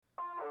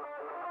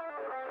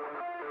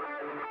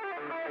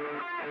All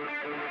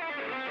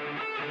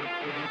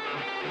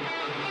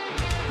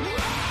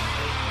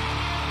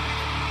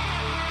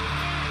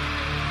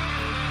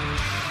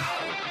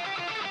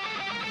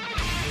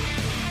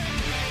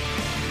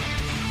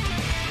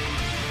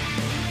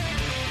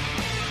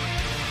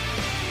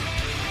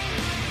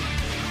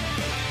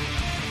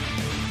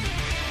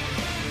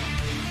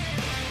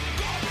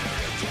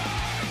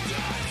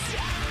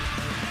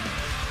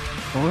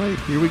right,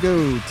 here we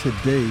go.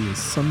 Today is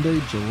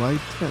Sunday, July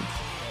 10th,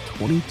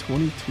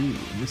 2022.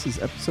 And this is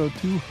episode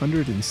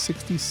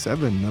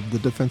 267 of the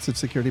Defensive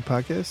Security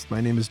Podcast.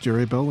 My name is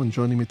Jerry Bell, and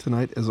joining me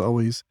tonight, as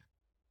always,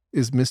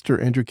 is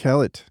Mr. Andrew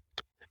Callett.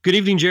 Good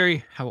evening,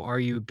 Jerry. How are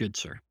you, good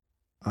sir?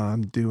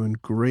 I'm doing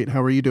great.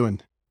 How are you doing?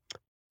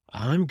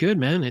 I'm good,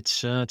 man.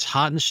 It's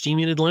hot and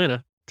steamy in Atlanta.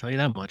 I'll tell you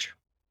that much.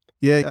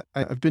 Yeah,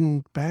 I've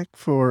been back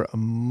for a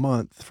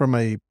month from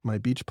my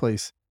beach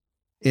place.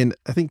 And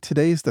I think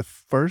today is the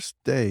first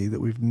day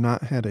that we've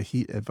not had a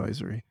heat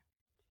advisory.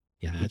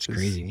 Yeah, that's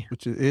crazy.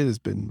 It has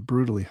been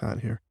brutally hot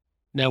here.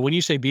 Now, when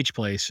you say beach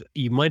place,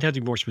 you might have to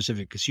be more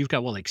specific because you've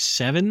got, like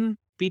 7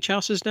 beach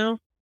houses now?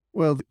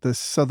 Well, the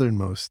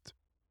southernmost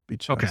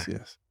beach house,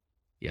 yes.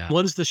 Yeah.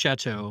 One's the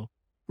chateau.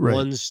 Right.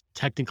 One's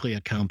technically a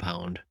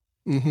compound.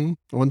 Mm-hmm.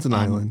 One's an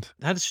island.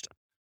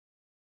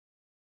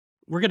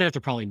 We're going to have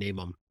to probably name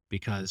them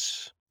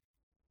because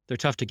they're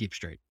tough to keep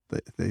straight.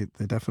 They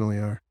definitely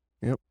are.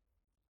 Yep.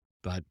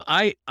 But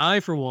I,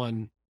 for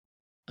one,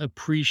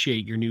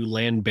 appreciate your new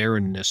land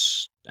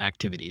barrenness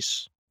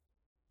activities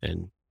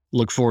and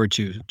look forward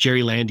to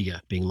Jerrylandia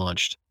being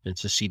launched and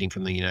seceding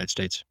from the United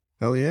States.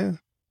 Hell yeah.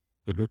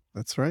 Mm-hmm.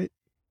 That's right.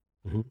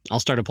 Mm-hmm. I'll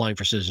start applying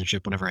for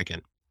citizenship whenever I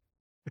can.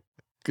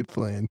 Good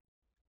plan.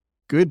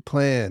 Good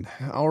plan.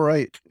 All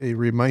right. A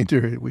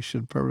reminder, we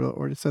should probably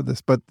already said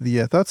this, but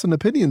the thoughts and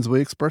opinions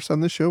we express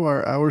on this show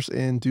are ours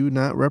and do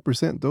not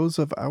represent those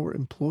of our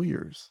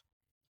employers.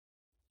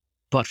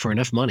 But for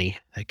enough money,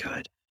 they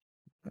could.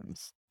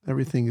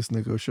 Everything is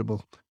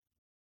negotiable.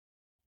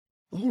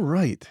 All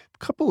right. A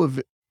couple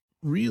of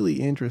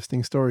really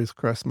interesting stories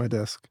crossed my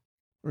desk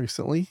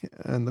recently.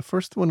 And the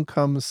first one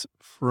comes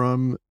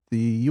from the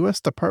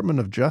U.S. Department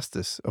of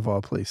Justice, of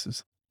all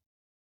places.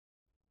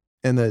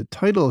 And the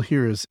title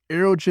here is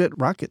Aerojet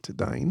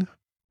Rocketdyne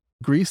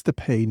agrees to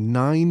pay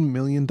 $9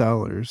 million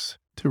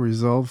to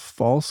resolve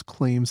False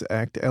Claims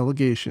Act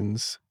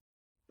allegations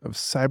of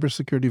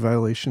cybersecurity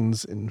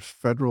violations in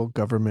federal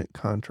government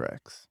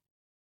contracts.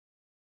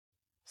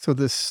 So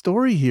the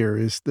story here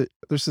is that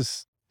there's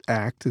this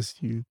act, as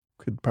you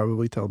could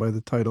probably tell by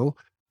the title,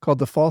 called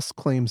the False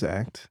Claims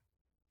Act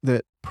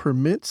that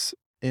permits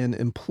an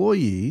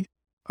employee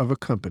of a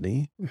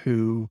company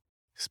who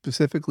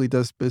specifically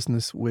does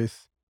business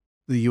with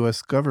the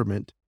U.S.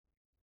 government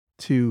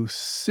to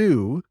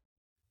sue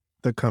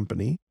the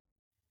company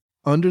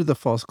under the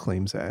False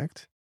Claims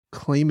Act,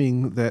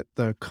 claiming that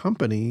the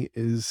company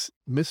is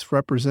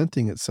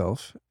misrepresenting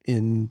itself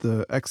in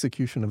the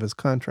execution of its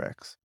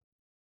contracts.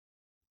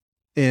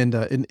 And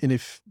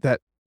if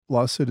that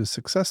lawsuit is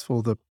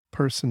successful, the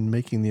person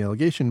making the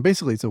allegation,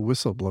 basically it's a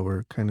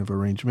whistleblower kind of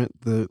arrangement.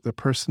 The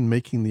person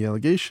making the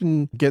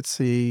allegation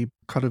gets a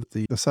cut of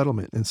the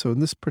settlement. And so in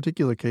this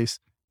particular case,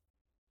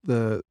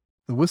 the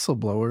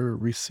whistleblower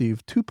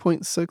received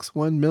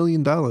 $2.61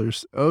 million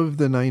of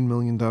the $9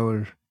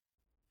 million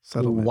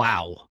settlement.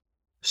 Wow.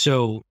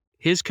 So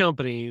his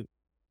company,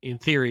 in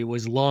theory,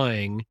 was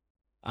lying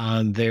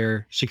on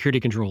their security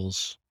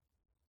controls,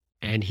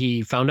 and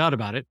he found out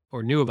about it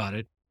or knew about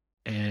it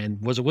and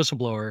was a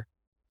whistleblower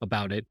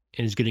about it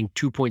and is getting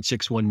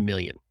 $2.61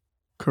 million.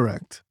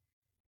 Correct.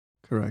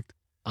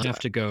 I'll have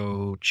to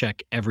go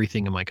check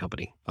everything in my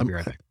company. I'll be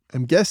right back.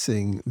 I'm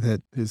guessing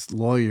that his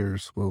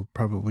lawyers will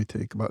probably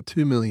take about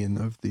 $2 million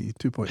of the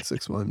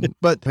 2.61,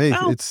 but hey,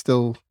 it's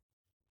still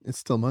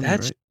money,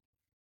 right?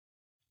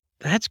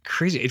 That's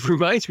crazy. It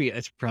reminds me,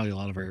 it's probably a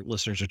lot of our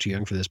listeners are too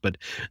young for this, but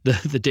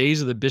the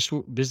days of the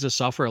Business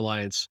Software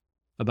Alliance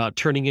about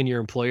turning in your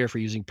employer for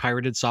using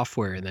pirated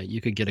software and that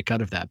you could get a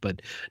cut of that,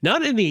 but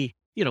not in the,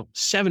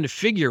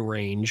 7-figure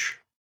range.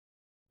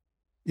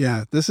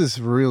 Yeah, this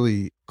is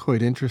really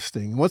quite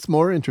interesting. What's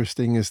more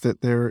interesting is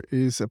that there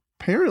is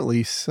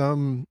apparently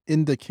some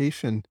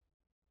indication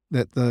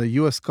that the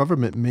U.S.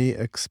 government may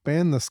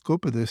expand the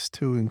scope of this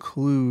to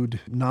include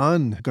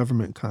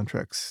non-government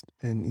contracts,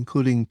 and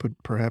including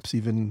perhaps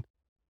even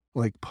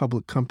like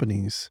public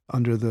companies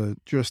under the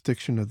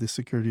jurisdiction of the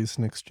Securities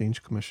and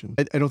Exchange Commission.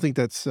 I don't think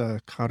that's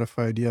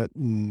codified yet,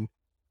 and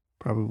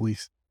probably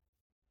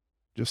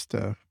just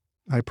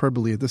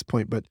hyperbole at this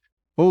point, but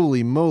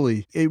holy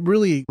moly, it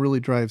really, really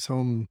drives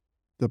home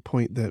the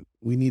point that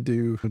we need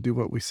to do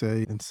what we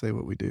say and say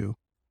what we do.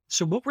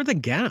 So what were the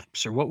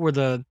gaps, or what were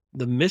the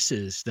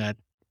misses that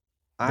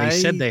they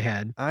said they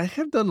had? I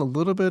have done a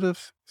little bit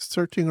of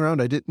searching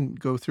around. I didn't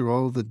go through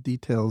all of the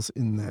details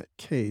in that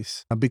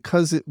case.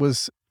 Because it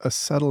was a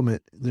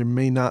settlement, there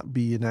may not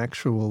be an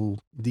actual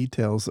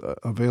details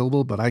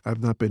available, but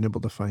I've not been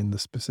able to find the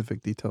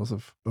specific details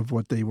of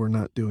what they were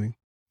not doing.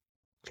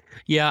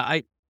 Yeah,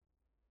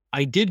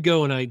 I did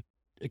go and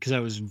because I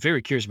was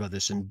very curious about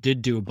this and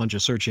did do a bunch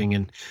of searching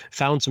and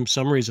found some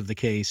summaries of the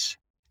case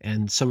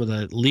and some of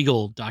the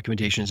legal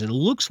documentations. And it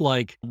looks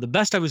like the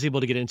best I was able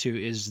to get into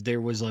is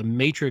there was a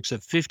matrix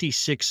of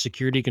 56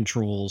 security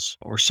controls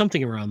or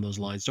something around those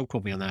lines. Don't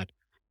quote me on that.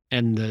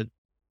 And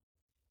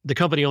the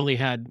company only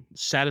had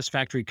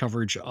satisfactory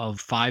coverage of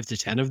 5 to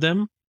 10 of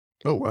them.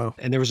 Oh, wow.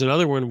 And there was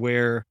another one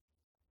where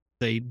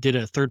they did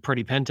a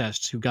third-party pen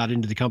test who got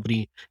into the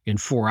company in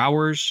 4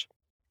 hours.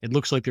 It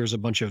looks like there's a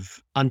bunch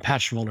of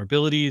unpatched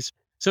vulnerabilities.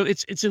 So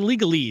it's in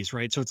legalese,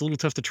 right? So it's a little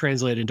tough to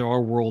translate into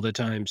our world at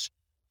times.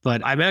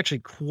 But I'm actually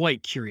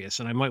quite curious,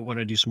 and I might want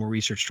to do some more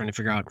research trying to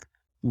figure out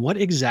what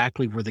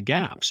exactly were the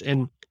gaps.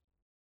 And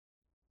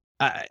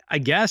I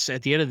guess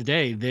at the end of the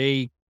day,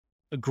 they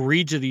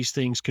agreed to these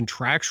things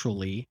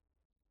contractually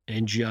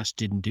and just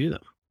didn't do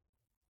them.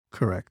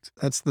 Correct.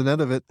 That's the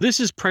net of it. This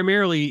is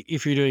primarily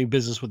if you're doing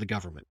business with the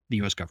government, the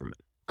U.S.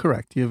 government.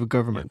 Correct. You have a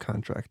government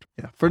contract.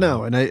 Yeah. For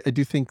now. And I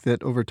do think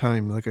that over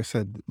time, like I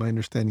said, my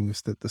understanding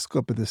is that the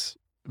scope of this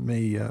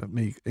may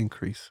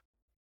increase.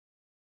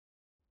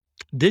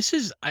 This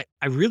is, I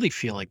really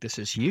feel like this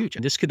is huge.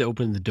 And this could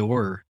open the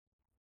door.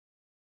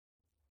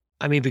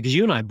 I mean, because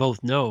you and I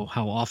both know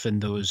how often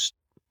those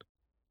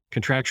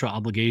contractual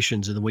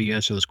obligations and the way you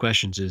answer those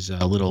questions is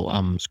a little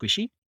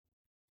squishy.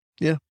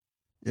 Yeah.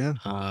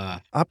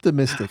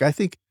 Optimistic. I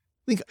think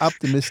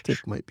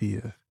optimistic might be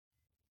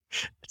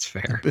It's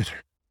fair.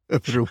 a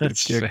better way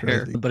That's of fair.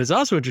 characterizing. But it's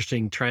also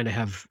interesting trying to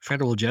have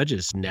federal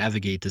judges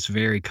navigate this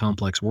very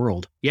complex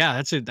world.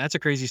 Yeah, that's a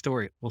crazy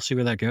story. We'll see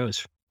where that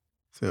goes.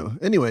 So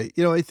anyway,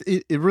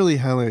 it really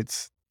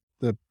highlights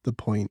the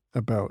point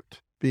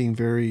about being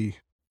very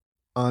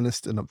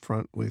honest and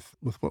upfront with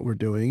what we're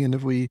doing. And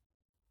if we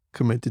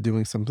commit to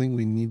doing something,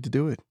 we need to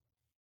do it.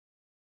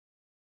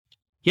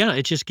 Yeah,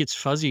 it just gets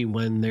fuzzy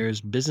when there's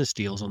business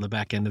deals on the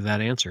back end of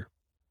that answer.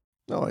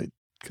 No, I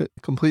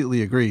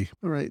completely agree.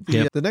 All right.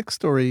 The next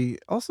story,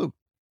 also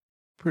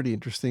pretty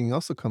interesting,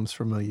 also comes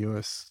from a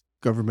U.S.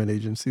 government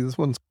agency. This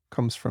one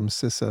comes from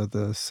CISA,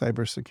 the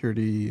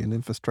Cybersecurity and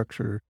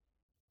Infrastructure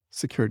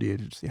Security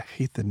Agency. I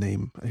hate the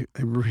name. I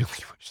really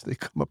wish they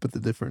come up with a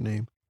different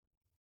name.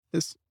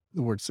 It's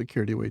the word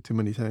security way too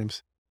many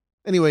times.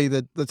 Anyway,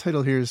 the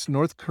title here is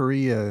North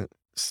Korea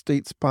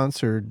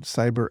state-sponsored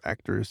cyber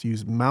actors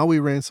use Maui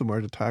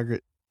ransomware to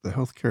target the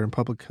healthcare and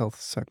public health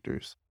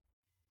sectors.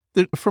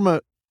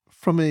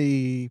 From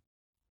a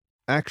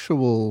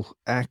actual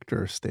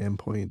actor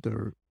standpoint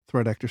or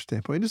threat actor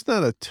standpoint, it's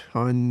not a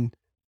ton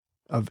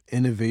of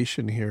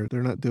innovation here.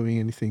 They're not doing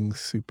anything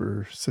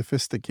super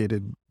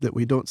sophisticated that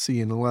we don't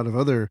see in a lot of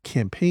other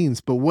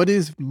campaigns. But what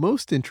is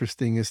most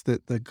interesting is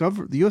that the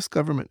U.S.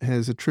 government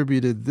has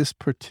attributed this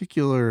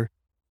particular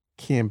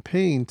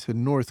campaign to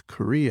North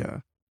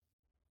Korea.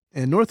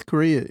 And North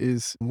Korea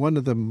is one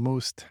of the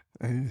most,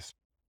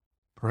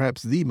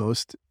 perhaps the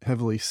most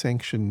heavily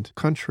sanctioned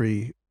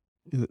country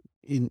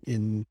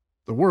in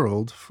the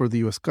world for the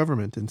U.S.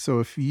 government. And so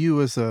if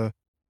you as an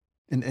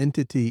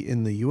entity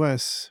in the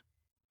U.S.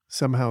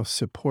 somehow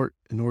support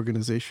an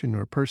organization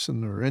or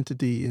person or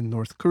entity in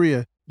North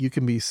Korea, you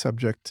can be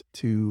subject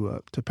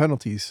to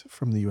penalties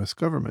from the U.S.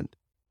 government.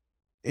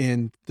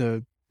 And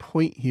the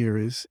point here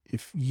is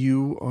if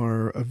you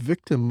are a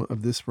victim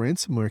of this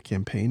ransomware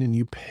campaign and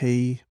you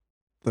pay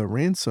the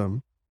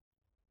ransom,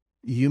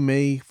 you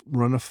may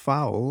run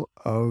afoul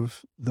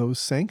of those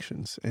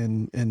sanctions,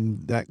 and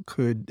that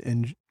could,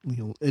 and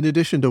in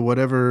addition to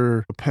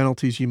whatever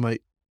penalties you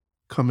might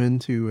come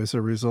into as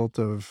a result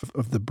of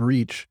the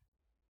breach,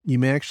 you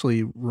may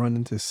actually run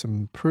into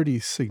some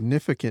pretty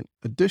significant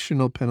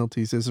additional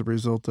penalties as a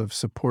result of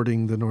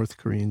supporting the North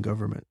Korean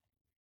government.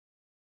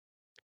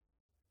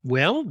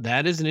 Well,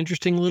 that is an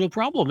interesting little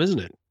problem, isn't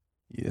it?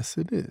 Yes,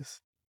 it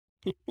is.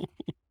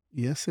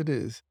 Yes, it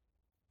is.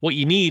 What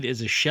you need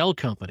is a shell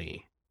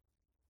company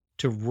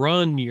to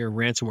run your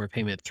ransomware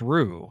payment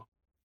through.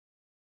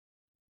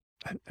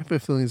 I have a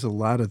feeling there's a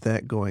lot of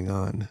that going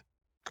on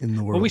in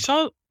the world.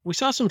 Well, we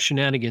saw some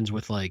shenanigans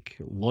with like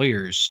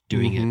lawyers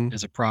doing it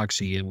as a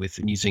proxy and with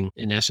using,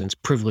 in essence,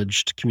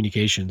 privileged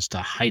communications to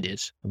hide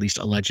it, at least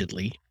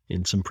allegedly,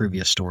 in some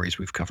previous stories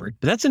we've covered.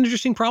 But that's an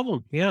interesting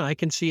problem. Yeah, I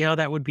can see how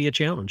that would be a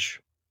challenge.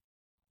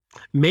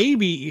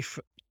 Maybe if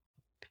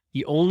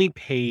you only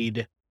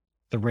paid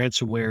the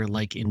ransomware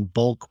like in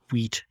bulk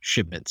wheat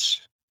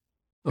shipments.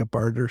 A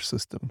barter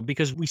system.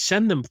 Because we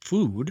send them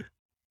food.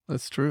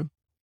 That's true.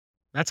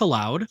 That's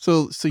allowed.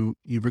 So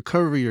you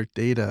recover your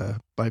data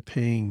by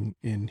paying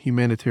in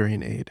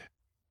humanitarian aid.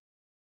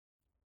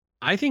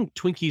 I think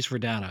Twinkies for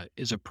Data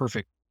is a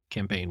perfect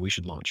campaign we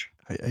should launch.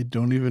 I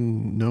don't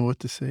even know what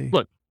to say.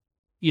 Look,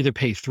 either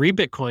pay 3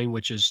 Bitcoin,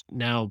 which is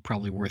now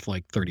probably worth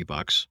like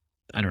 $30.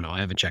 I don't know. I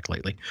haven't checked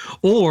lately.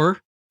 Or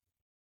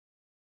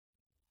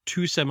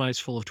 2 semis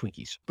full of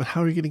Twinkies. But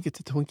how are you going to get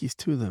the Twinkies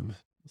to them?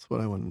 That's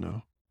what I want to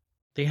know.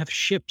 They have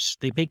ships.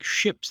 They make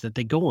ships that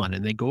they go on,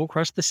 and they go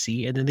across the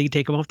sea, and then they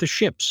take them off the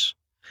ships.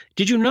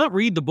 Did you not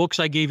read the books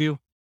I gave you?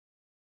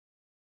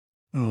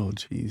 Oh,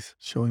 geez,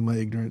 showing my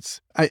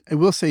ignorance. I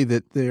will say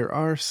that there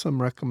are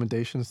some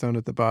recommendations down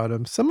at the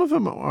bottom. Some of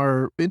them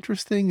are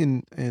interesting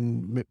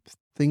and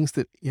things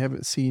that you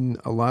haven't seen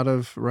a lot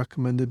of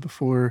recommended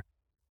before,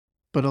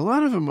 but a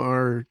lot of them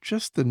are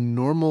just the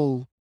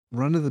normal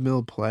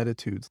run-of-the-mill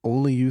platitudes.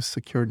 Only use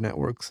secured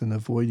networks and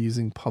avoid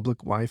using public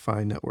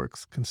Wi-Fi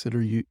networks.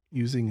 Consider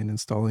using and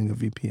installing a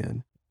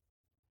VPN.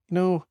 You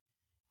know,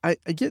 I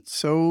get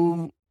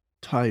so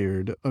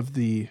tired of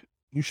the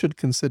you should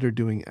consider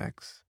doing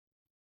X.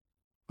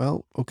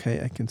 Well,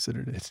 okay, I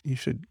considered it. You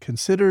should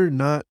consider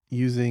not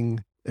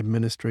using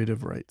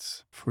administrative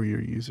rights for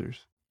your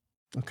users.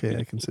 Okay,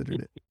 I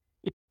considered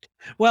it.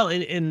 Well,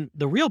 and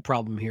the real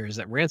problem here is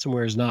that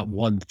ransomware is not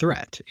one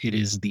threat. It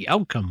is the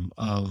outcome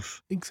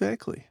of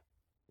Exactly.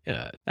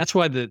 that's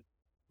why the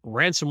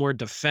ransomware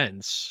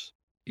defense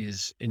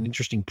is an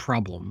interesting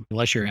problem,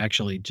 unless you're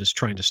actually just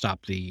trying to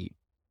stop the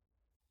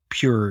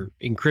pure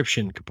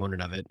encryption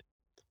component of it.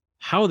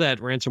 How that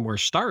ransomware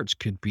starts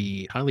could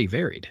be highly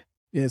varied.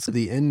 Yeah, it's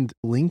the end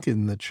link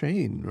in the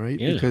chain, right?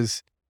 Yeah.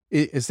 Because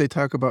as they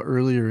talk about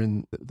earlier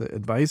in the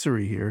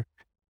advisory here,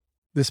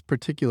 this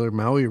particular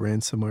Maui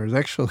ransomware is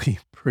actually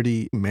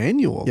pretty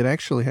manual. It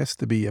actually has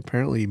to be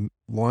apparently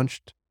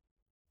launched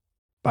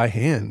by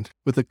hand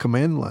with a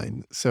command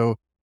line. So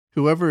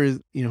whoever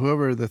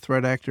the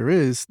threat actor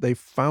is, they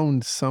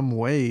found some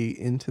way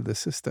into the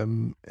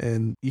system,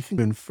 and you can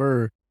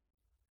infer,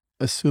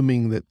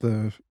 assuming that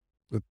the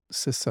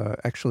CISA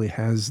actually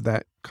has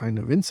that kind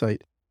of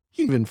insight,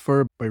 you can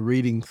infer by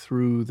reading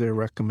through their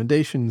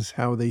recommendations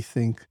how they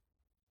think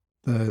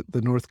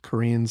the North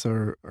Koreans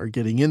are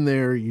getting in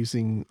there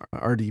using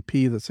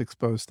RDP that's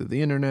exposed to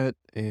the internet,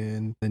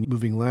 and then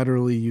moving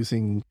laterally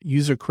using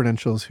user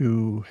credentials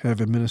who have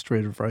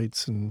administrative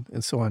rights and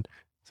so on.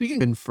 So you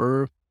can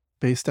infer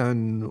based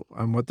on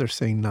what they're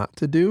saying not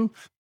to do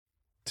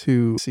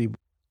to see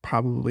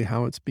probably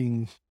how it's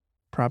being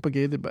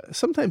propagated. But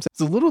sometimes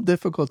it's a little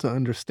difficult to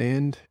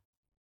understand,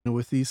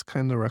 with these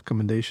kind of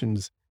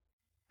recommendations,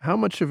 how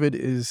much of it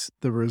is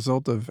the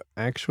result of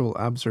actual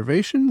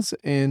observations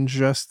and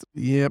just,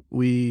 yep,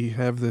 we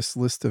have this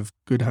list of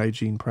good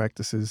hygiene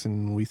practices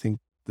and we think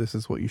this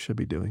is what you should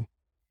be doing.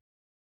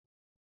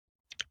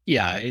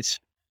 Yeah,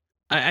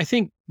 I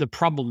think the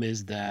problem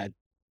is that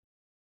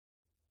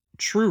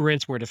true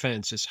ransomware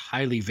defense is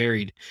highly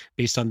varied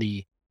based on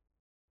the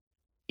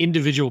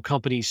individual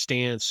company's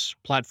stance,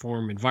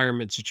 platform,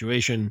 environment,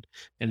 situation,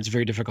 and it's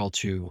very difficult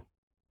to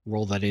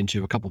roll that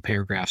into a couple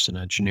paragraphs in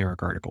a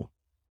generic article.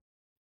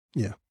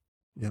 Yeah.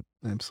 Yep.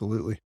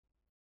 Absolutely.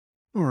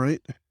 All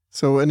right.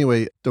 So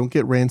anyway, don't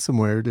get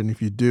ransomwared. And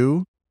if you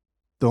do,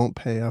 don't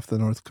pay off the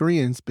North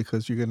Koreans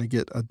because you're going to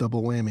get a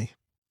double whammy.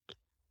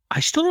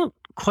 I still don't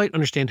quite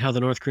understand how the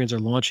North Koreans are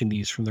launching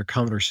these from their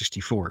Commodore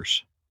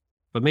 64s,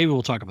 but maybe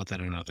we'll talk about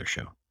that in another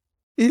show.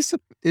 It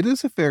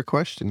is a fair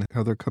question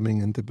how they're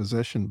coming into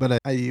possession, but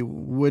I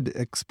would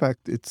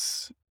expect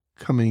it's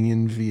coming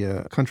in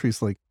via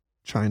countries like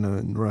China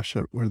and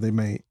Russia where they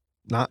may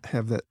not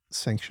have that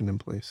sanction in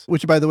place.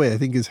 Which, by the way, I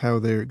think is how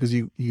they're, because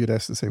you could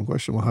ask the same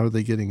question. Well, how are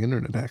they getting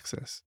internet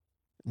access?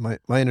 My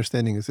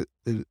understanding is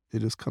it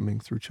is coming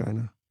through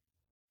China.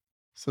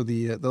 So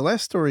the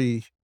last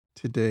story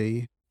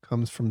today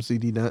comes from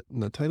ZDNet,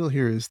 and the title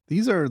here is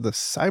 "These are the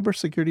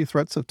cybersecurity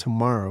threats of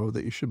tomorrow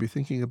that you should be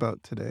thinking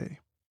about today."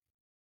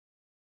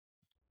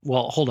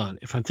 Well, hold on.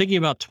 If I'm thinking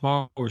about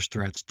tomorrow's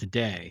threats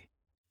today,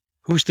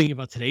 who's thinking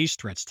about today's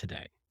threats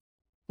today?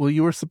 Well,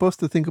 you were supposed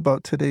to think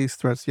about today's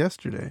threats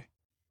yesterday,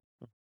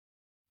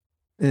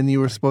 and you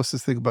were Okay. supposed to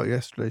think about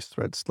yesterday's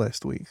threats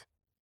last week.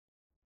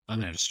 I'm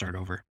gonna have to start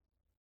over.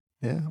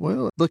 Yeah.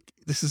 Well, look,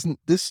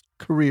 this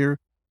career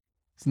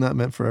is not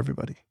meant for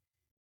everybody.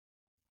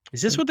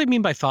 Is this what they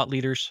mean by thought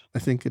leaders? I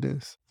think it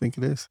is. I think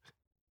it is.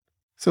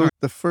 So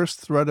the first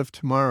threat of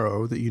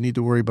tomorrow that you need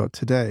to worry about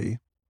today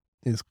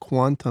is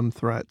quantum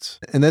threats.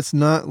 And that's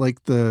not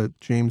like the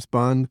James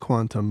Bond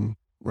quantum,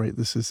 right?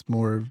 This is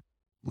more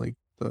like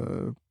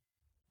the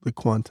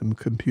quantum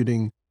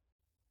computing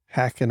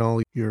hacking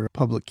all your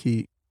public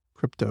key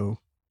crypto,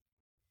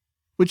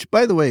 which,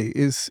 by the way,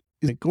 is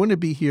going to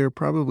be here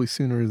probably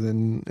sooner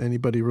than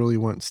anybody really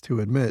wants to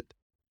admit.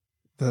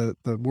 The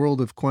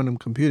world of quantum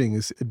computing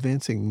is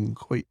advancing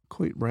quite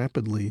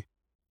rapidly,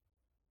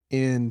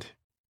 and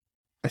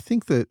I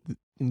think that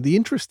the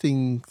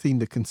interesting thing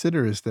to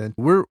consider is that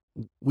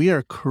we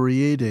are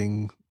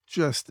creating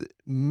just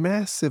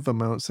massive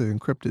amounts of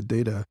encrypted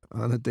data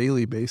on a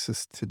daily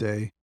basis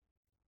today,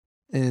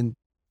 and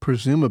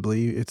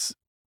presumably it's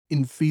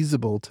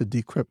infeasible to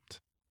decrypt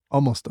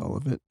almost all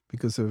of it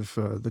because of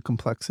the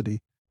complexity.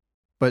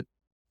 But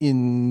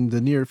in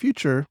the near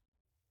future,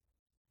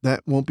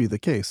 that won't be the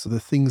case. So the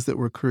things that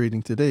we're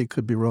creating today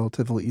could be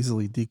relatively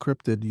easily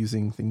decrypted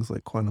using things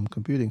like quantum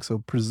computing.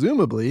 So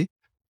presumably,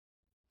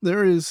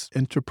 there is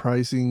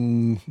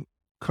enterprising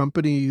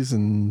companies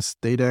and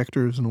state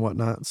actors and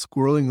whatnot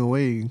squirreling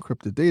away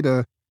encrypted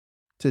data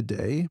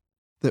today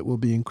that will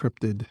be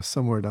encrypted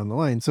somewhere down the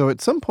line. So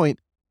at some point,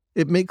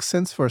 it makes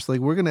sense for us.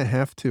 Like we're going to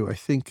have to, I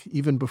think,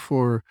 even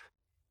before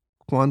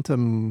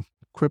quantum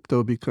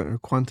or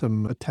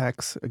quantum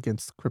attacks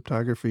against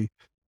cryptography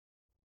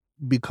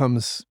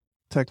becomes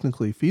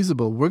technically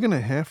feasible, we're going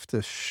to have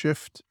to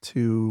shift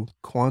to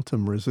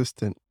quantum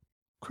resistant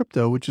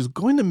crypto, which is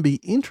going to be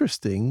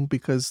interesting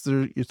because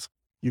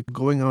you're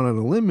going out on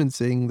a limb and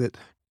saying that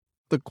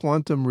the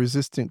quantum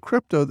resistant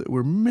crypto that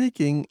we're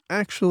making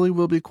actually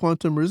will be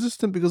quantum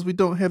resistant because we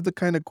don't have the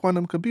kind of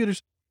quantum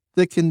computers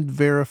that can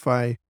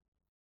verify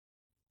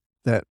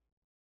that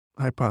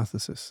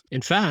hypothesis.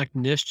 In fact,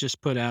 NIST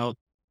just put out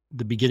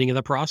the beginning of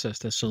the process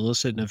to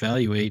solicit and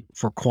evaluate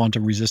for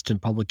quantum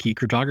resistant public key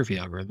cryptography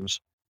algorithms.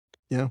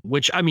 Yeah.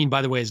 Which, I mean,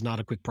 by the way, is not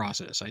a quick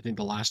process. I think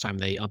the last time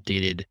they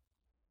updated,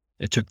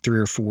 it took 3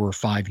 or 4 or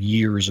 5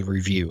 years of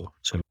review.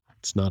 So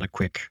it's not a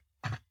quick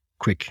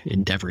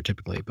endeavor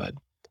typically, but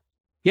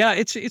yeah,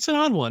 it's an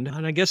odd one.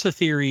 And I guess the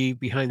theory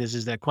behind this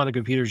is that quantum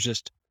computers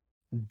just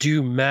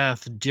do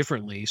math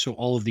differently. So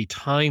all of the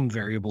time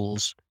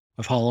variables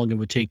of how long it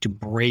would take to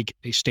break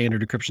a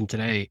standard encryption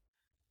today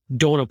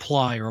don't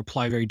apply or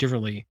apply very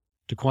differently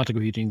to quantum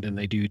computing than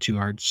they do to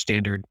our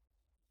standard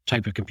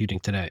type of computing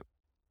today.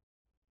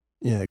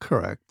 Yeah,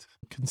 correct.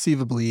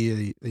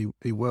 Conceivably,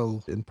 a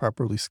well and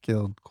properly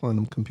scaled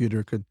quantum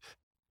computer could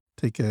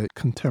take a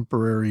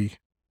contemporary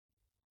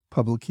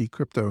public key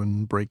crypto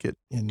and break it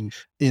in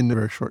a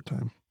very short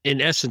time.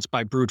 In essence,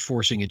 by brute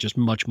forcing it just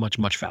much, much,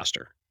 much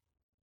faster.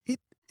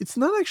 It's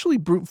not actually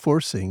brute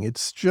forcing.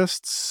 It's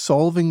just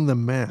solving the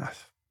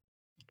math.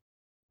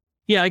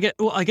 Yeah, I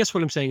guess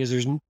what I'm saying is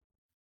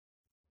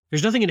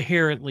there's nothing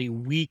inherently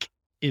weak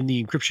in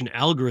the encryption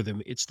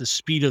algorithm. It's the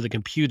speed of the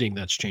computing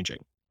that's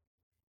changing.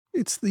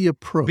 It's the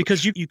approach.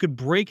 Because you could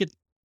break it.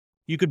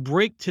 You could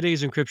break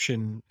today's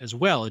encryption as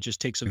well. It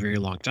just takes a very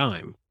long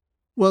time.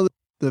 Well,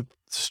 the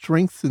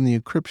strength in the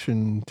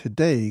encryption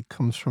today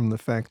comes from the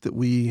fact that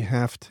we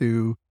have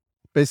to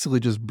basically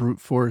just brute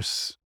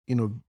force,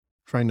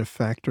 trying to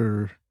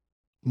factor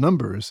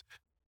numbers.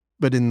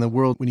 But in the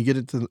world, when you get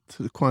into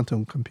the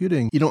quantum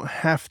computing, you don't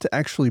have to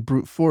actually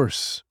brute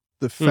force.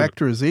 The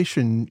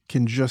factorization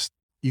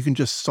you can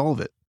just solve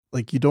it.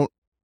 Like you don't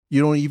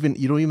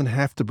even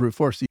have to brute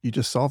force. You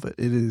just solve it.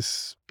 It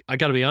is. I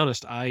got to be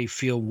honest. I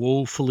feel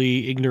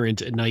woefully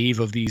ignorant and naive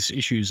of these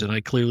issues, and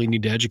I clearly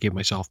need to educate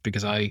myself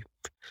because I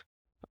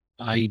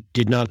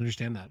did not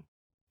understand that.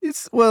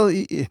 It's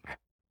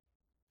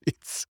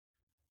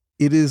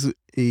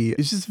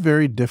just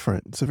very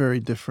different. It's a very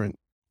different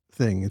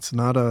thing. It's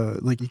not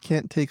you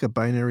can't take a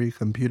binary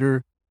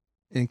computer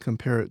and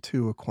compare it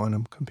to a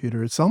quantum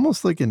computer. It's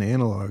almost like an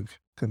analog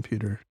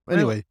computer.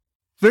 Anyway,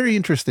 very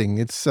interesting.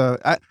 It's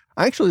I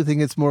actually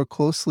think it's more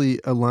closely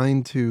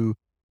aligned to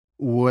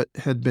what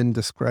had been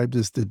described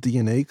as the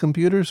DNA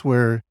computers,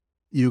 where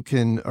you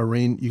can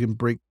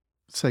break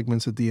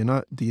segments of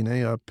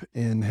DNA up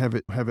and have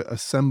it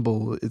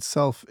assemble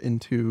itself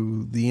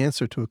into the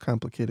answer to a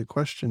complicated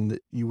question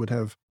that you would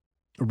have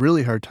a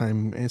really hard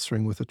time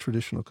answering with a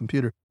traditional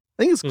computer.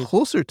 I think it's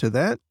closer to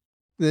that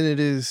than it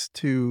is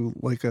to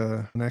like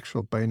an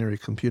actual binary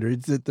computer.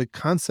 It's that the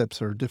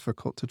concepts are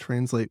difficult to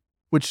translate,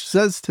 which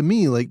says to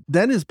me, like,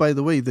 that is, by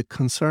the way, the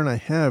concern I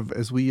have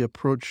as we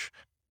approach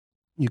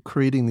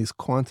creating these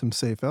quantum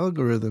safe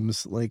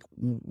algorithms. Like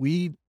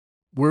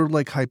we're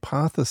like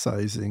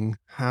hypothesizing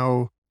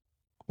how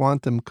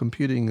quantum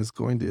computing is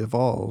going to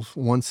evolve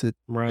once it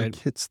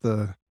hits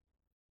the.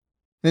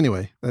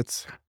 Anyway,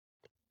 that's.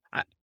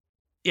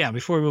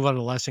 Before we move on to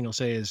the last thing I'll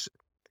say is,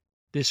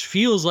 this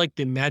feels like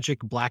the magic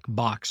black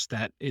box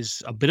that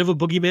is a bit of a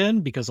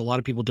boogeyman because a lot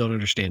of people don't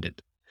understand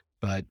it.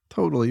 But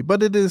totally,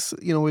 but it is,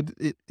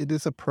 it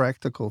is a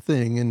practical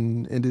thing,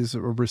 and it is a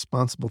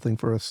responsible thing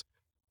for us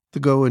to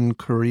go and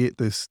create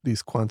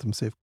these quantum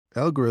safe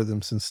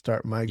algorithms and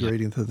start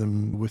migrating to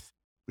them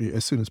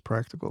as soon as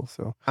practical.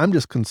 So I'm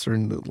just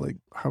concerned that, like,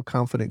 how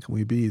confident can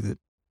we be that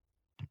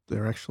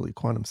they're actually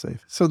quantum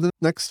safe? So the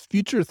next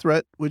future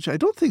threat, which I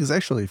don't think is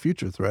actually a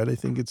future threat, I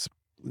think it's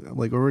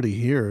like already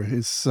here,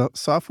 is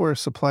software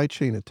supply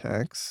chain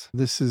attacks.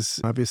 This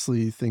is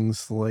obviously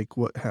things like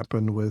what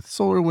happened with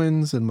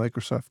SolarWinds and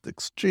Microsoft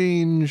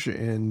Exchange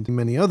and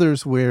many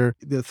others, where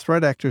the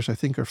threat actors, I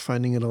think, are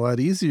finding it a lot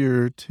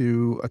easier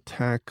to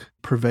attack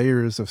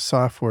purveyors of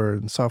software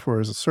and software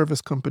as a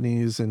service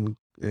companies and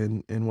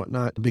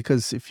whatnot.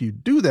 Because if you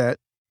do that,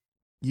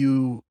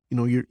 you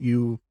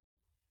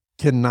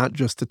cannot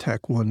just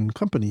attack one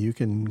company. You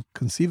can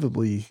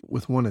conceivably,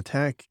 with one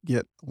attack,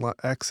 get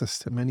access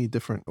to many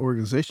different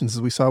organizations,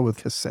 as we saw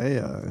with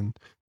Kaseya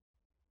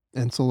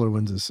and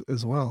SolarWinds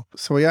as well.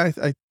 So yeah,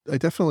 I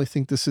definitely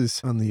think this is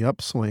on the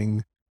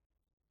upswing.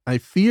 I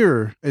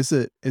fear as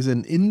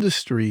an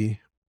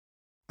industry,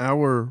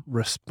 our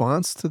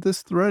response to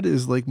this threat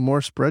is like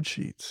more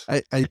spreadsheets.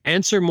 I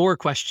answer more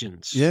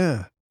questions.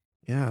 Yeah.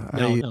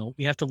 No,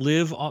 we have to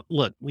live.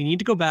 Look, we need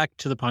to go back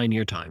to the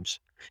pioneer times.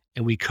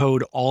 And we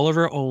code all of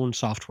our own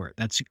software.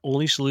 That's the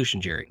only solution,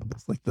 Jerry.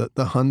 It's like the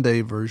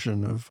Hyundai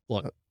version of.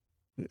 Look,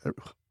 we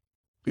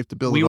have to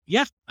build it.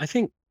 Yeah, I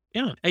think,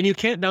 yeah. And you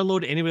can't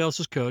download anybody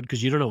else's code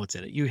because you don't know what's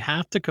in it. You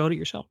have to code it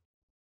yourself.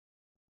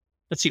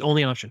 That's the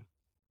only option.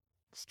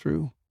 It's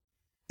true.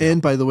 Yeah,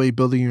 And by the way,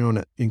 building your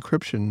own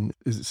encryption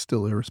is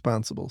still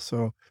irresponsible.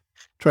 So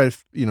try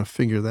to,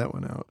 figure that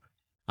one out.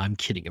 I'm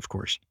kidding, of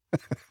course.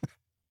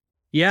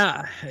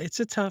 Yeah, it's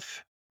a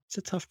tough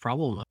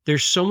problem.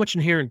 There's so much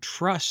inherent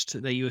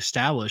trust that you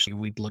establish.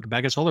 We look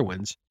back at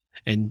SolarWinds,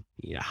 and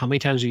how many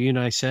times have you and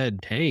I said,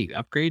 "Hey,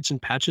 upgrades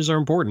and patches are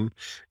important,"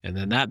 and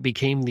then that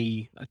became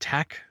the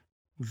attack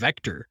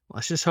vector.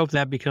 Let's just hope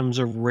that becomes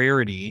a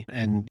rarity,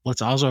 and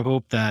let's also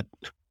hope that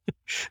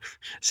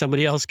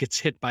somebody else gets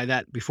hit by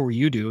that before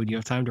you do, and you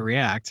have time to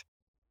react.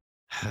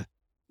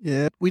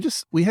 Yeah,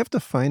 we have to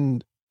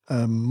find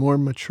a more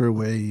mature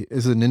way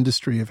as an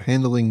industry of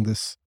handling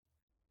this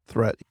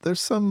threat.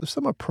 There's some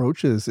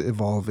approaches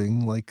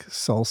evolving like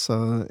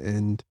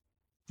Salsa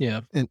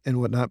Yeah, and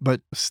whatnot,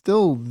 but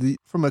still the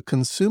from a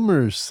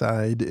consumer's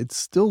side, it's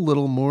still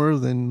little more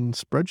than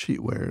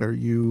spreadsheetware. Are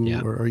you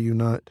yeah. or are you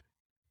not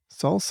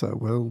Salsa?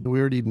 Well, we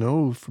already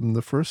know from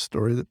the first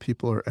story that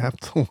people are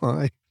apt to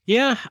lie.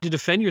 Yeah, to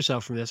defend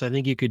yourself from this, I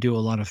think you could do a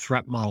lot of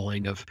threat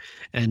modeling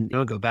and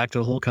go back to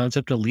the whole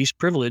concept of least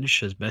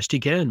privilege as best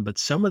you can. But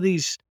some of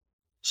these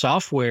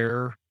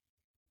software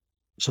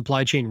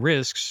supply chain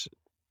risks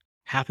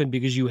happen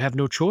because you have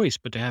no choice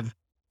but to have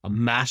a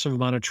massive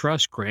amount of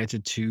trust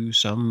granted to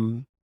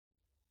some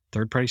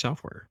third party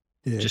software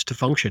Yeah, just to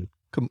function.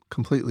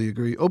 completely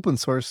agree. Open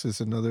source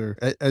is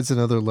adds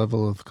another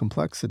level of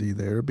complexity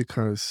there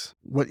because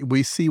what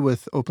we see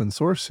with open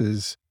source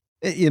is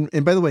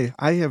and by the way,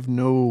 I have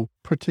no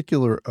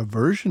particular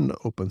aversion to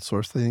open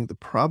source. I think the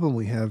problem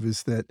we have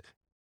is that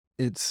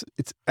it's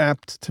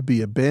apt to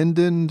be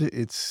abandoned.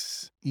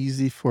 It's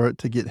easy for it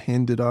to get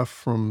handed off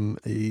from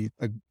a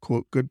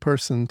quote good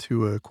person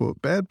to a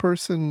quote bad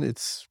person.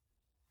 It's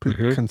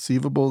Mhm.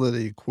 conceivable that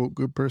a quote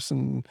good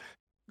person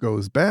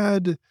goes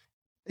bad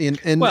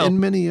Well, and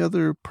many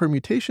other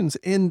permutations,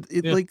 and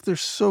it yeah. like, they're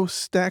so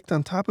stacked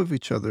on top of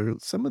each other.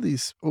 Some of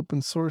these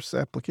open source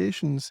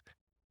applications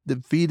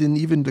that feed in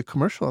even to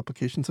commercial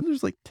applications, and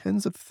there's, like,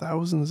 tens of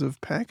thousands of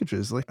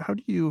packages. Like, how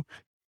do you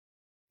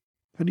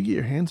get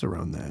your hands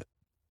around that?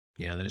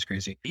 Yeah, that is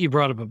crazy. You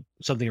brought up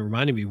something that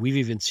reminded me. We've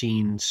even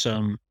seen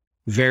some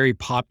very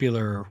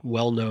popular,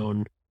 well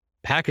known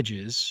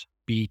packages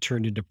be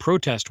turned into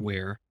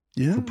protestware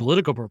for Yeah.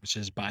 political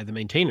purposes by the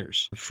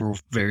maintainers for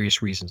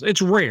various reasons.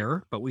 It's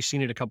rare, but we've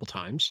seen it a couple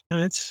times.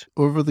 And it's,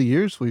 Over the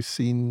years, we've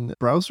seen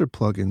browser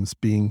plugins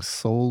being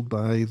sold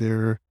by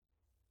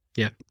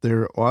yeah.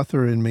 their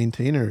author and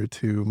maintainer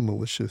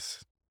to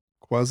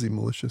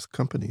quasi-malicious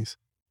companies.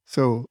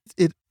 So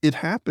it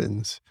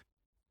happens,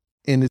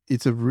 and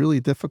it's a really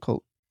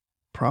difficult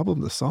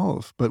problem to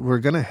solve, but we're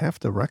gonna have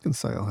to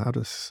reconcile how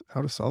to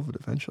solve it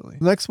eventually.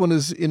 The next one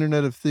is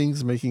Internet of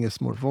Things making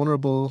us more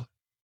vulnerable,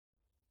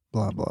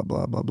 blah, blah,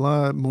 blah, blah,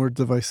 blah. More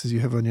devices you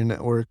have on your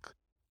network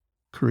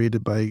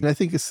created by and I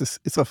think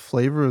it's a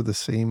flavor of that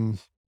same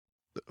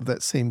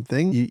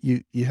thing.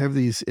 You have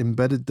these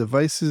embedded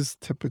devices,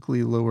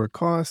 typically lower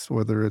cost,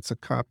 whether it's a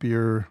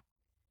copier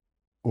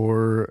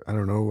or I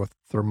don't know, a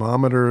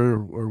thermometer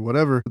or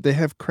whatever. They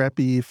have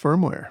crappy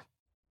firmware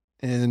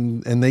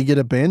and they get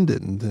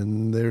abandoned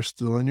and they're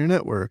still on your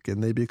network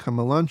and they become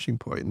a launching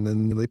point. And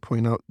then they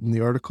point out in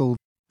the article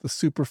the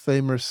super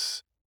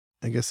famous,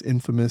 I guess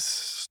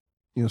infamous,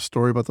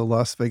 story about the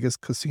Las Vegas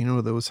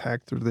casino that was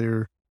hacked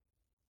through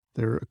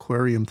their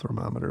aquarium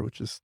thermometer, which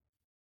is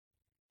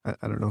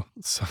I don't know.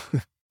 So,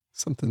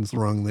 something's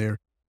wrong there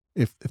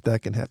if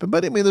that can happen.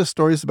 But I mean, there's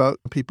stories about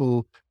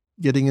people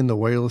getting into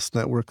wireless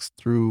networks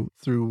through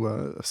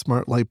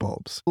smart light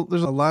bulbs. Well,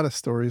 there's a lot of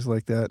stories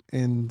like that,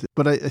 and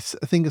but I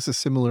think it's a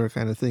similar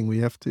kind of thing. We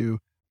have to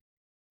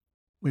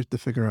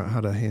figure out how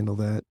to handle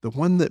that. The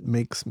one that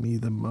makes me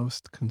the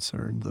most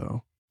concerned,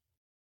 though,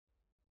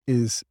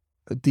 is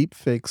deep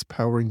fakes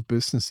powering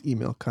business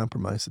email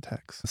compromise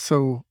attacks.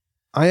 So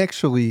I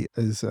actually,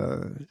 as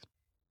kind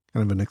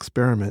of an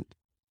experiment,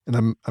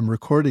 and I'm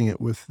recording it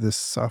with this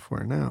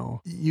software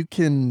now. You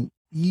can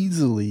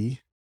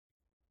easily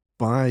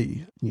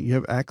you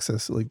have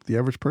access, like the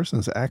average person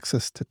has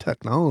access to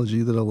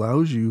technology that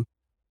allows you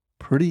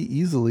pretty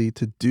easily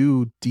to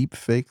do deep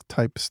fake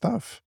type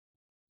stuff.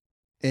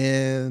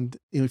 And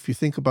if you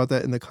think about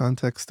that in the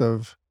context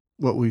of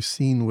what we've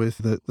seen with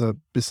the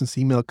business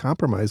email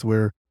compromise,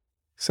 where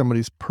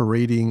somebody's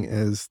parading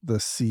as the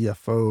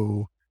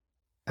CFO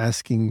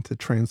asking to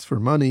transfer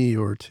money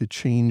or to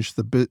change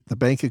the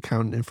bank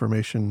account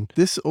information.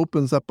 This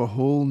opens up a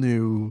whole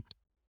new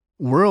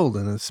world,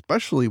 and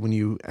especially when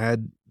you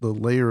add the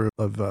layer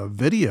of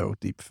video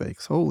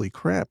deepfakes. Holy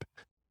crap!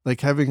 Like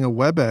having a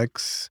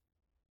WebEx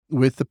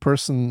with the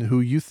person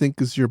who you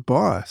think is your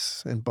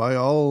boss, and by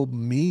all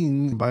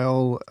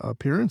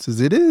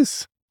appearances, it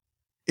is.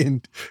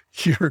 And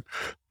you're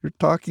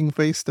talking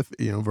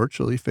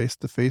virtually face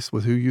to face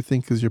with who you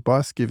think is your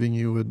boss giving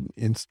you an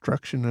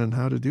instruction on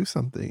how to do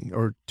something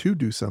or to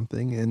do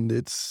something, and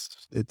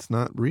it's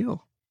not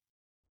real.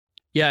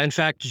 Yeah. In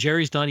fact,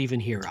 Jerry's not even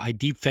here. I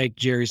deep faked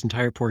Jerry's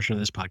entire portion of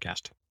this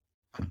podcast.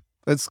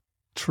 That's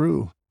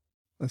true.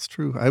 That's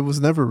true. I was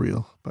never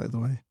real, by the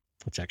way.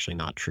 It's actually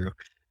not true.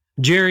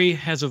 Jerry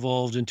has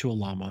evolved into a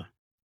llama.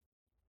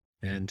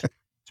 and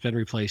it's been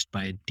replaced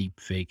by a deep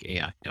fake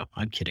AI. No,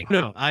 I'm kidding.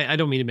 No, I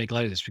don't mean to make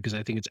light of this because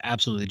I think it's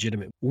absolutely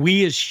legitimate.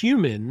 We as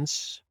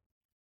humans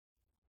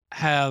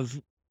have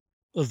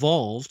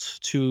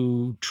evolved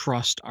to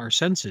trust our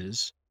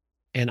senses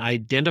and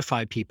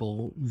identify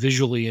people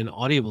visually and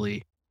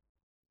audibly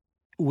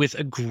with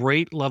a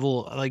great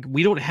level. Like,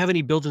 we don't have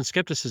any built-in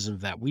skepticism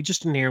of that. We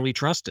just inherently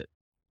trust it.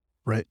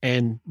 Right.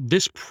 And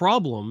this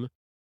problem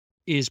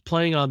is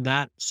playing on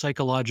that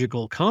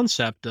psychological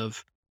concept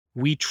of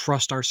we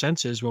trust our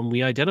senses when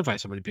we identify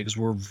somebody because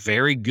we're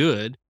very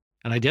good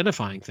at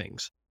identifying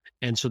things.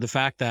 And so the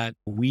fact that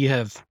we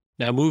have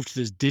now moved to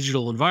this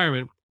digital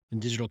environment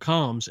and digital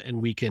comms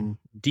and we can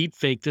deep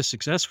fake this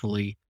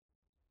successfully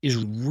is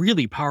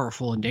really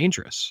powerful and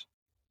dangerous.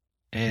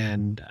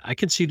 And I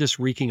can see this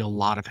wreaking a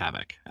lot of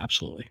havoc.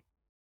 Absolutely.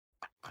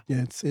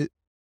 Yeah,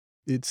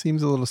 it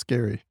seems a little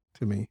scary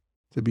to me,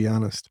 to be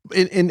honest.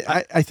 And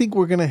I think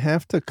we're gonna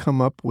have to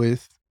come up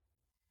with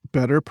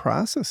better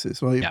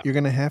processes. Well, Yeah. you're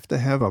gonna have to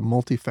have a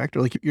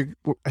multi-factor. Like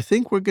I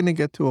think we're gonna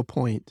get to a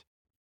point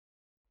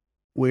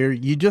where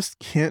you just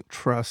can't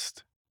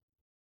trust.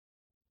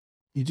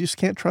 You just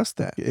can't trust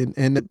that.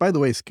 And by the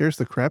way, it scares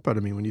the crap out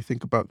of me when you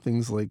think about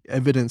things like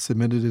evidence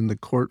submitted in the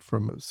court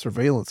from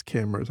surveillance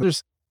cameras.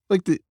 There's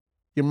like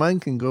your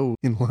mind can go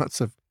in lots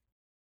of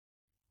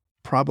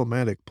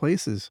problematic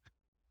places,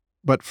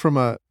 but from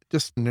a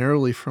just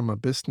narrowly from a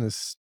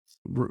business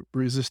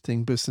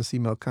resisting business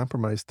email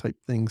compromise type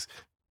things,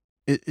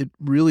 it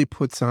really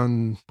puts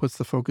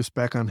the focus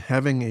back on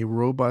having a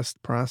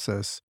robust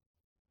process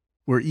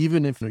where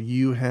even if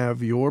you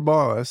have your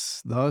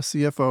boss, the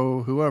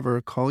CFO,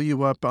 whoever, call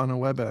you up on a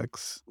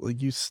WebEx,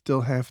 like, you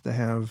still have to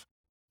have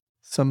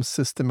some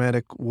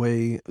systematic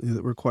way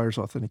that requires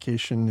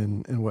authentication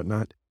and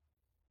whatnot,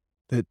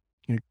 that,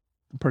 you know,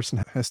 the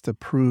person has to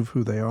prove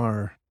who they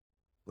are.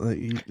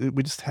 Like,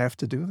 we just have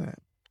to do that.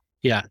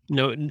 Yeah.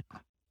 No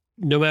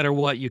matter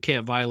what, you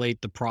can't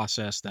violate the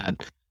process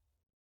that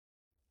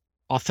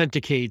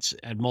authenticates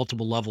at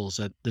multiple levels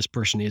that this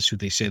person is who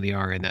they say they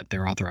are and that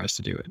they're authorized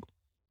to do it,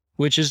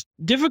 which is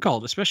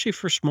difficult, especially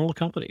for small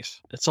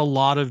companies. It's a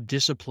lot of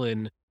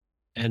discipline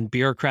and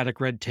bureaucratic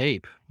red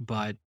tape,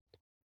 but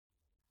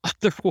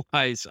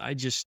otherwise,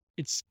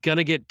 it's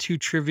gonna get too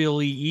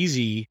trivially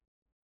easy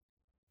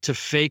to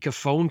fake a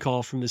phone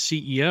call from the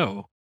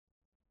CEO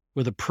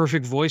with a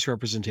perfect voice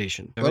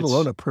representation. Let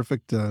alone a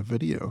perfect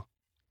video.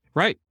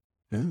 Right.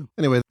 Yeah.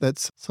 Anyway,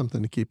 that's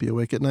something to keep you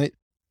awake at night.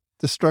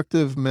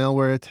 Destructive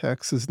malware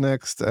attacks is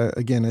next.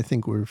 Again, I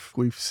think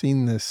we've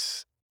seen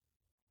this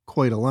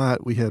quite a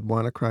lot. We had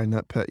WannaCry,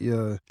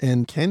 NotPetya,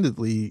 and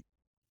candidly,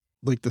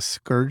 like, the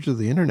scourge of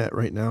the internet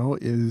right now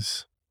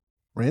is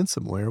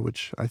ransomware,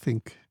 which I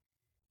think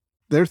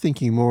they're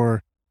thinking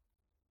more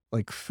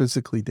like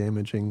physically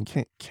damaging.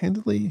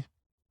 Candidly,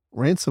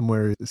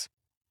 ransomware is,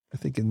 I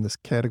think, in this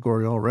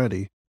category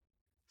already.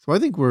 So I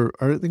think we're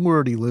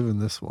already living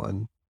this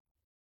one.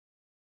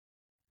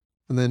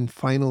 And then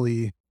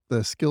finally,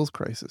 the skills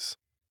crisis.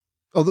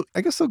 Although I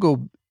guess I'll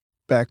go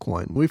back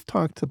one. We've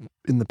talked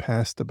in the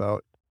past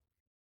about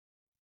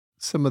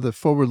some of the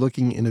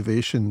forward-looking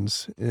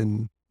innovations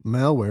in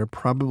malware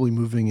probably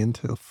moving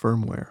into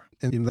firmware.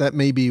 And that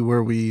may be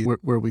where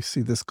we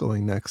see this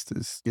going next.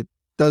 Is it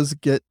does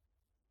get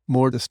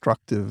more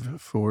destructive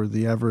for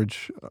the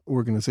average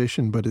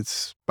organization, but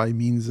it's by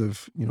means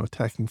of,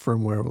 attacking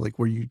firmware, like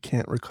where you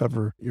can't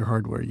recover your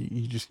hardware.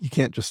 You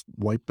can't just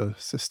wipe a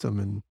system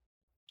and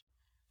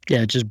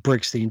Yeah, it just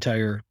bricks the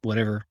entire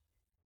whatever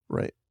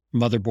right.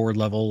 motherboard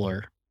level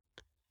or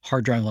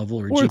hard drive level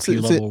or Or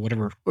GPU level or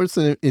whatever. Or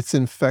it's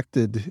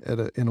infected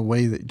in a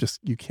way that just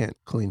you can't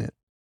clean it.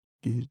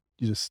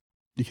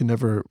 You can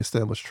never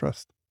establish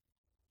trust.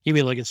 You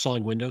mean like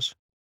installing Windows?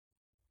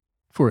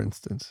 For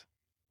instance.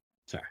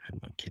 Sorry,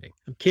 I'm kidding.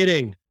 I'm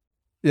kidding.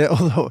 Yeah,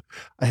 although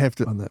I have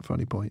to on that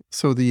funny point.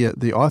 So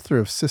the author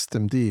of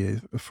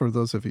Systemd, for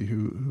those of you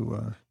who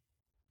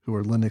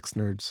are Linux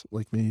nerds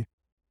like me,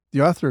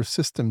 the author of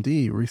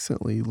Systemd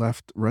recently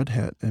left Red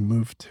Hat and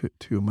moved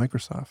to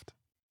Microsoft.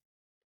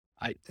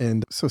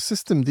 And so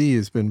Systemd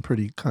has been a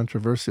pretty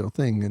controversial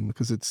thing, and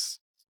because it's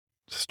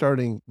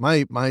starting,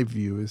 my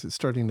view is it's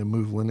starting to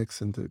move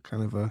Linux into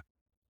kind of a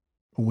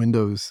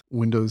Windows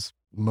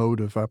mode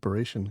of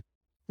operation.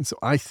 And so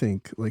I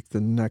think like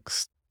the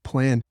next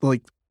plan,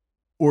 like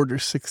Order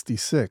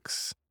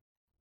 66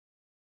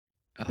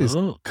 is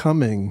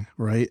coming,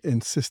 right?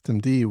 And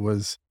Systemd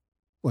was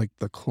like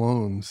the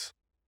clones,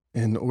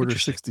 and Order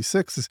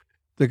 66 is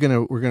they're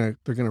gonna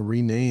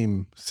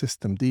rename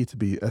Systemd to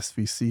be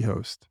SVC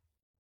host.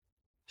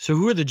 So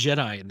who are the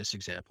Jedi in this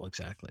example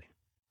exactly?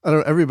 I don't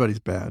know. Everybody's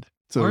bad.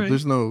 So right.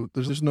 there's no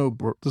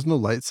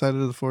light side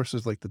of the force.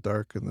 There's like the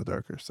dark and the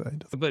darker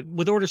side. But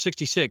with Order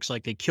 66,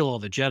 like they kill all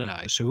the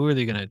Jedi. So who are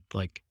they going to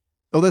like?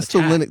 Oh, that's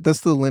attack? the Linux.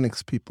 That's the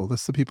Linux people.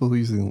 That's the people who are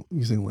using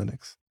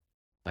Linux.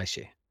 I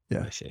see.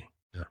 Yeah. I see.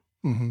 Yeah.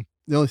 Mm-hmm.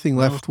 The only thing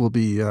left will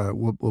be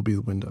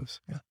the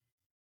Windows. Yeah.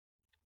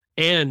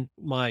 And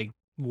my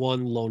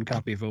one lone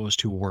copy of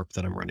OS2 Warp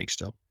that I'm running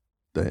still.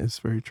 That is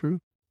very true.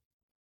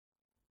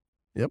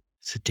 Yep.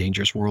 It's a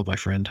dangerous world, my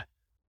friend.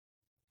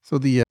 So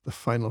the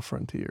final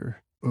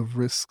frontier of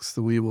risks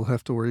that we will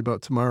have to worry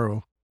about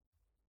tomorrow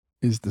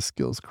is the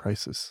skills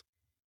crisis.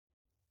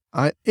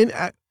 I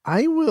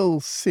will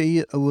say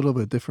it a little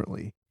bit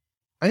differently.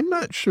 I'm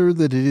not sure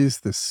that it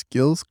is the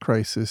skills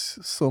crisis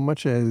so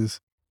much as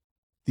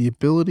the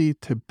ability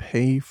to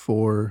pay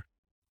for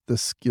the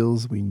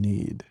skills we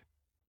need.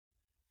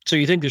 So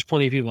you think there's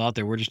plenty of people out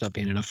there we're just not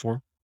paying enough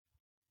for?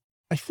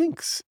 I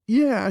think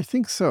yeah, I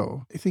think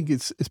so. I think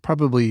it's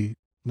probably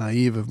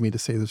naive of me to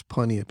say there's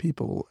plenty of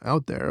people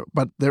out there,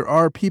 but there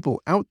are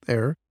people out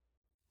there.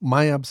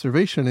 My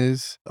observation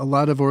is a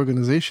lot of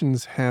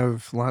organizations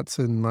have lots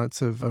and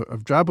lots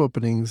of job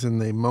openings,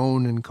 and they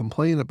moan and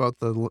complain about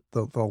the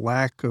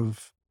lack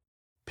of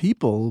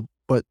people,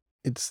 but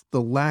it's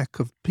the lack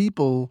of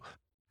people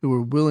who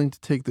are willing to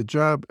take the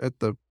job at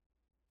the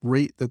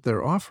rate that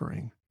they're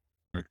offering.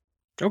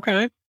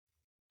 Okay.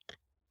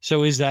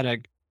 So is that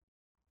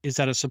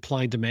a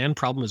supply and demand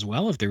problem as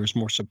well? If there was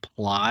more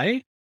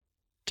supply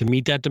to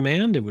meet that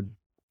demand, it would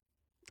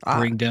Ah,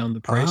 bring down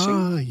the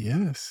pricing?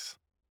 yes.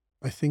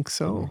 I think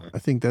so. Mm. I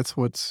think that's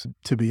what's,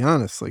 to be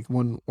honest, like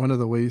one of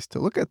the ways to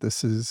look at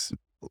this is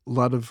a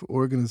lot of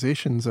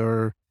organizations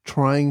are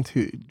trying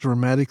to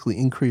dramatically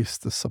increase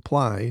the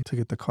supply to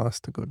get the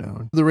cost to go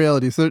down. The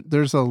reality is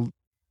there's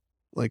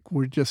like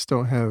we just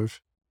don't have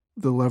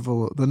the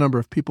number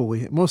of people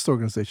most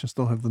organizations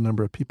don't have the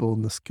number of people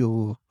and the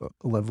skill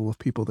level of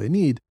people they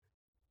need.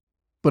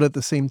 But at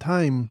the same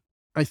time,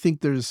 I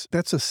think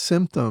that's a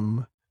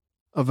symptom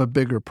of a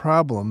bigger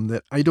problem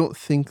that I don't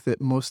think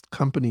that most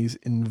companies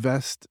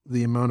invest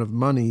the amount of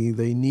money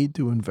they need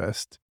to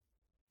invest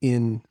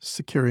in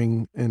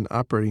securing and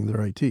operating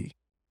their IT.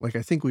 Like,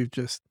 I think we've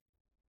just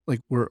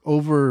like we're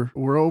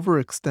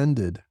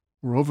overextended,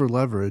 we're over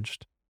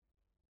leveraged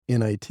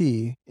in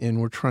IT, and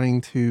we're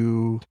trying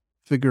to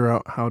figure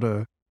out how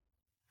to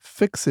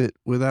fix it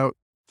without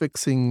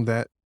fixing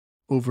that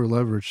over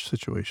leveraged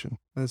situation.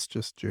 That's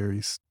just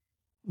Jerry's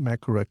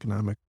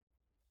macroeconomic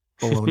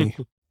baloney.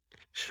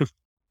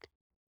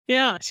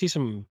 Yeah, I see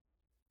some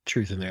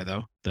truth in there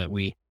though, that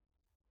we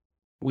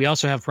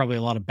also have probably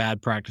a lot of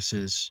bad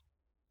practices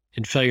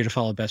and failure to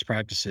follow best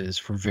practices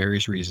for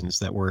various reasons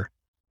that we're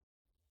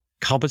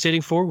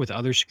compensating for with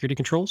other security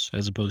controls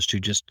as opposed to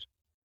just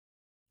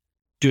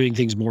doing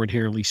things more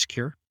inherently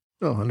secure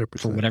Oh, for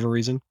 100%. whatever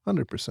reason.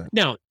 100%.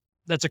 Now,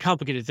 that's a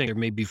complicated thing. There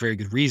may be very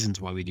good reasons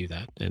why we do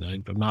that. And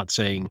I'm not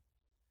saying,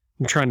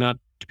 I'm trying not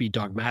to be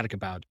dogmatic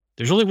about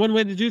there's only one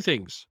way to do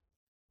things.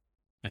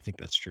 I think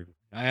that's true.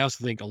 I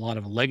also think a lot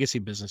of legacy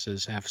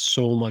businesses have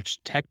so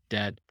much tech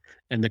debt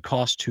and the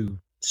cost to,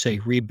 say,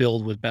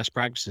 rebuild with best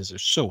practices are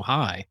so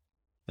high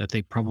that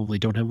they probably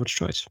don't have much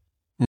choice.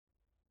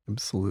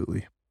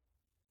 Absolutely.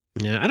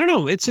 Yeah, I don't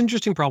know. It's an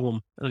interesting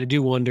problem. And I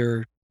do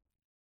wonder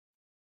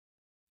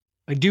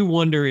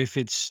if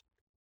it's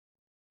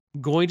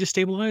going to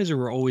stabilize or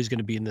we're always going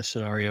to be in this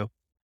scenario.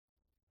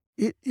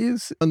 It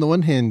is, on the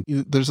one hand,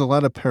 there's a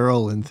lot of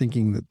peril in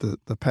thinking that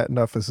the patent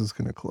office is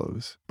going to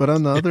close. But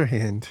on the other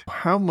hand,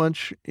 how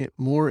much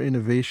more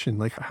innovation,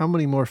 like how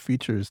many more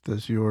features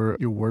does your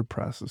word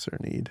processor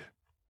need?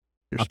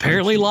 Your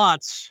Apparently spreadsheet?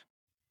 lots.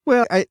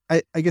 Well,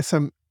 I guess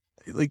I'm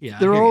like, Yeah, I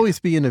there will hear you. always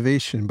be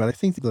innovation, but I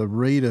think the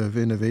rate of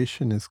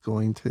innovation is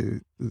going to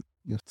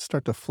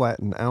start to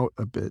flatten out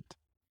a bit.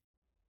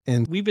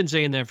 And We've been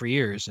saying that for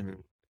years,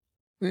 and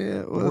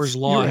yeah, well, Moore's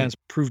you're law right. has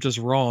proved us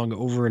wrong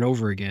over and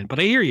over again. But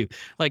I hear you.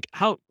 Like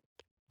how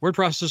word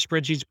processor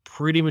spreadsheets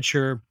pretty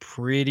mature,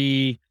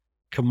 pretty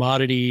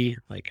commodity.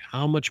 Like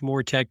how much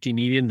more tech do you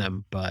need in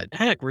them? But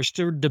heck, we're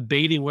still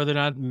debating whether or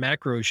not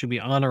macros should be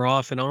on or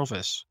off in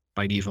Office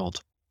by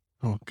default.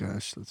 Oh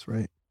gosh, that's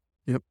right.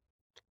 Yep.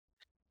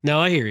 No,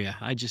 I hear you.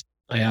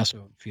 I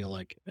also feel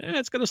like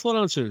it's gonna slow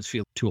down soon. It's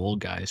feel two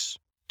old guys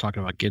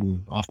talking about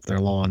getting off their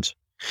lawns.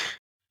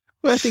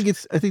 Well, I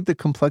think the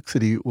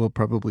complexity will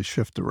probably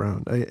shift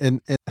around.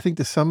 And I think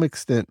to some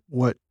extent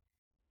what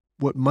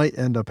might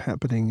end up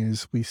happening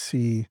is we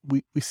see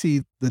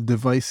the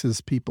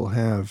devices people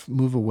have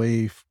move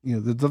away,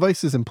 the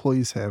devices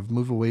employees have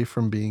move away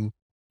from being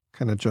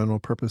kind of general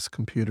purpose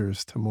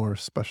computers to more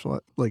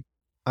special like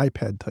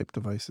iPad type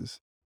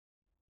devices.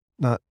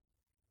 Not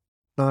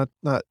not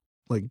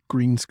like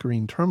green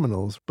screen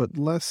terminals, but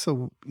less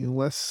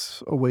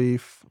away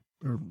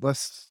or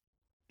less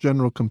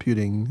general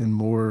computing and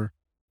more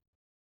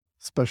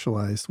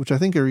specialized, which I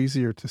think are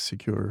easier to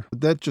secure.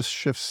 But that just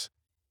shifts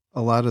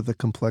a lot of the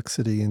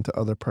complexity into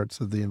other parts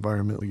of the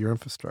environment, your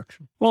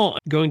infrastructure. Well,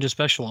 going to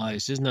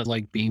specialized, isn't that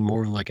like being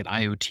more like an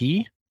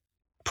IoT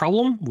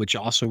problem, which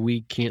also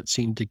we can't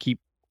seem to keep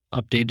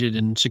updated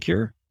and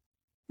secure?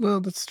 Well,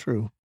 that's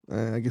true.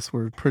 I guess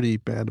we're pretty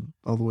bad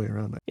all the way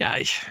around. Yeah,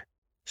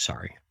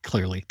 sorry.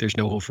 Clearly, there's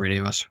no hope for any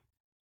of us.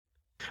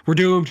 We're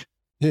doomed.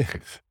 Yeah.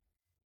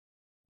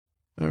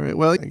 All right.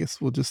 Well, I guess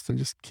we'll just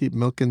keep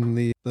milking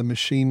the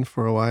machine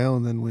for a while,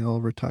 and then we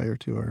all retire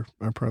to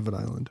our private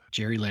island.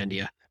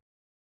 Jerrylandia.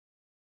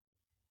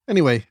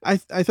 Anyway, I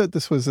thought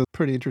this was a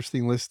pretty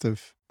interesting list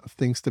of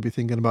things to be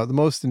thinking about. The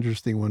most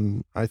interesting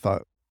one I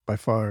thought by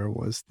far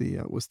was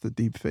the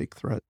deep fake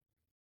threat.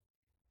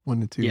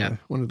 Wanted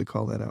to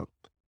call that out.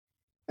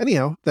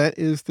 Anyhow, that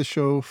is the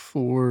show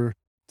for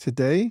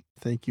today.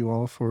 Thank you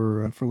all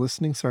for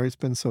listening. Sorry it's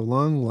been so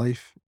long.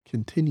 Life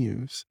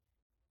continues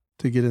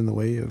to get in the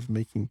way of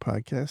making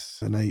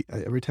podcasts, and I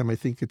every time I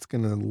think it's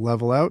going to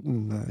level out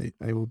and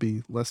I will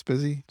be less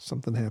busy,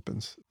 something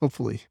happens.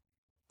 Hopefully,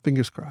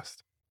 fingers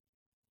crossed.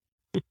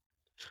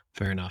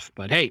 Fair enough.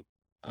 But hey,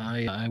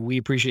 we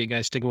appreciate you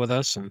guys sticking with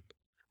us, and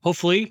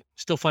hopefully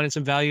still finding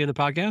some value in the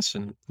podcast,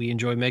 and we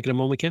enjoy making them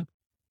when we can.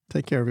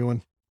 Take care,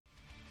 everyone.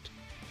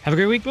 Have a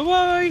great week.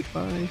 Bye-bye.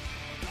 Bye.